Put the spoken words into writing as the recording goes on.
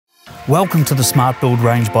Welcome to the Smart Build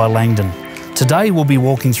range by Langdon. Today we'll be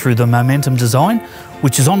walking through the Momentum design,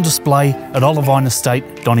 which is on display at Olivine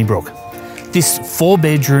Estate, Donnybrook. This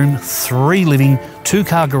 4-bedroom, 3-living,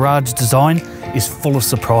 2-car garage design is full of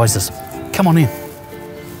surprises. Come on in.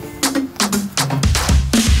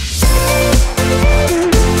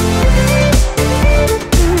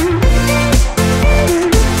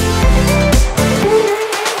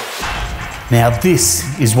 Now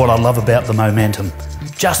this is what I love about the Momentum.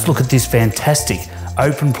 Just look at this fantastic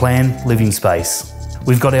open plan living space.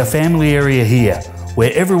 We've got our family area here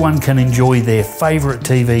where everyone can enjoy their favourite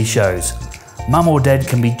TV shows. Mum or dad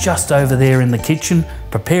can be just over there in the kitchen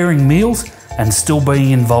preparing meals and still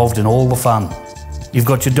being involved in all the fun. You've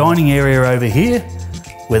got your dining area over here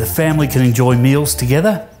where the family can enjoy meals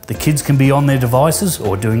together. The kids can be on their devices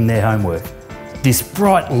or doing their homework. This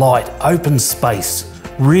bright light open space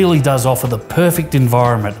really does offer the perfect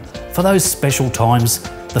environment for those special times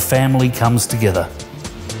the family comes together.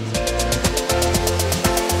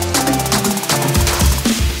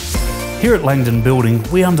 Here at Langdon Building,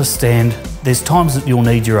 we understand there's times that you'll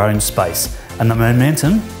need your own space, and the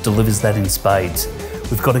Momentum delivers that in spades.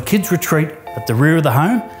 We've got a kids retreat at the rear of the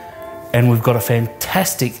home, and we've got a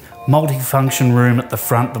fantastic multi-function room at the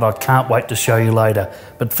front that I can't wait to show you later.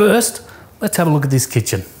 But first, let's have a look at this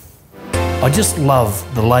kitchen. I just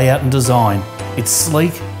love the layout and design. It's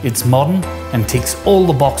sleek, it's modern, and ticks all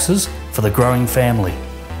the boxes for the growing family.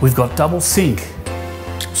 We've got double sink,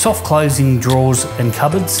 soft closing drawers and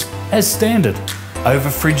cupboards as standard. Over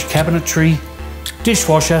fridge cabinetry,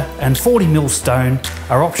 dishwasher and 40mm stone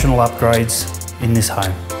are optional upgrades in this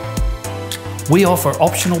home. We offer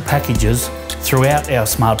optional packages throughout our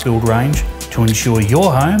Smart Build range to ensure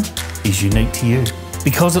your home is unique to you.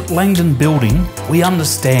 Because at Langdon Building, we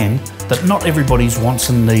understand that not everybody's wants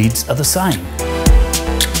and needs are the same.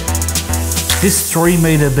 This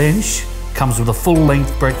 3-metre bench comes with a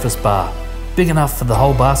full-length breakfast bar, big enough for the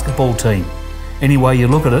whole basketball team. Any way you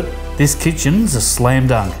look at it, this kitchen's a slam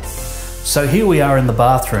dunk. So here we are in the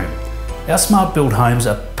bathroom. Our Smart Build homes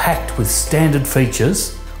are packed with standard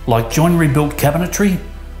features like joinery-built cabinetry,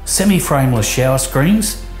 semi-frameless shower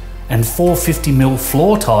screens, and 450mm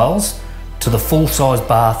floor tiles to the full-size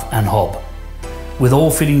bath and hob. With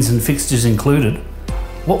all fittings and fixtures included,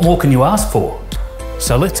 what more can you ask for?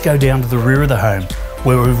 So let's go down to the rear of the home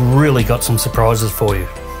where we've really got some surprises for you.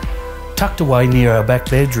 Tucked away near our back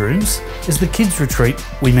bedrooms is the kids retreat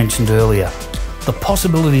we mentioned earlier. The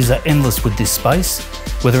possibilities are endless with this space,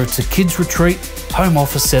 whether it's a kids retreat, home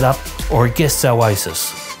office setup or a guest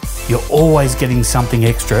oasis. You're always getting something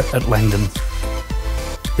extra at Langdon.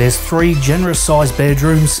 There's 3 generous sized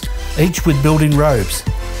bedrooms, each with built-in robes.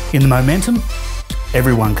 In the Momentum,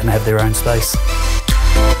 everyone can have their own space.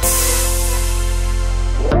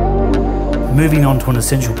 Moving on to an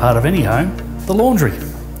essential part of any home, the laundry.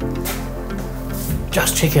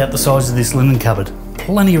 Just check out the size of this linen cupboard.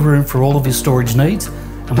 Plenty of room for all of your storage needs,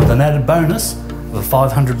 and with an added bonus of a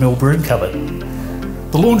 500mm broom cupboard.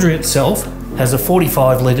 The laundry itself has a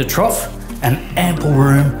 45-litre trough and ample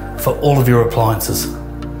room for all of your appliances.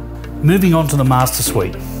 Moving on to the master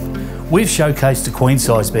suite. We've showcased a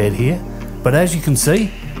queen-size bed here, but as you can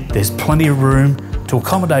see, there's plenty of room to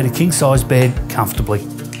accommodate a king-size bed comfortably.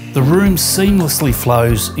 The room seamlessly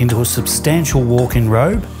flows into a substantial walk-in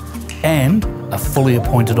robe and a fully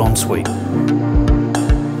appointed ensuite.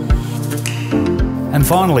 And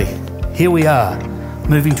finally, here we are,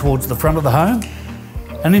 moving towards the front of the home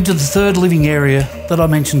and into the 3rd living area that I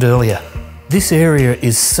mentioned earlier. This area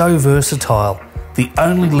is so versatile, the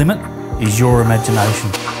only limit is your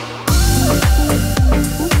imagination.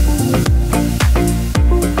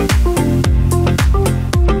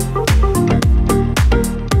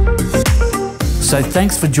 So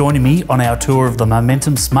thanks for joining me on our tour of the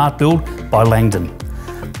Momentum Smart Build by Langdon.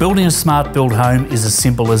 Building a Smart Build home is as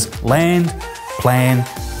simple as land, plan,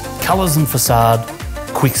 colours and facade,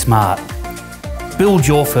 quick smart. Build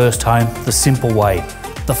your first home the simple way,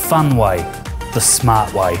 the fun way, the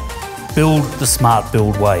smart way. Build the Smart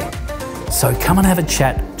Build way. So come and have a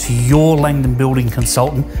chat to your Langdon Building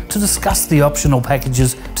consultant to discuss the optional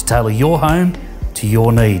packages to tailor your home to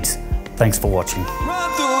your needs. Thanks for watching.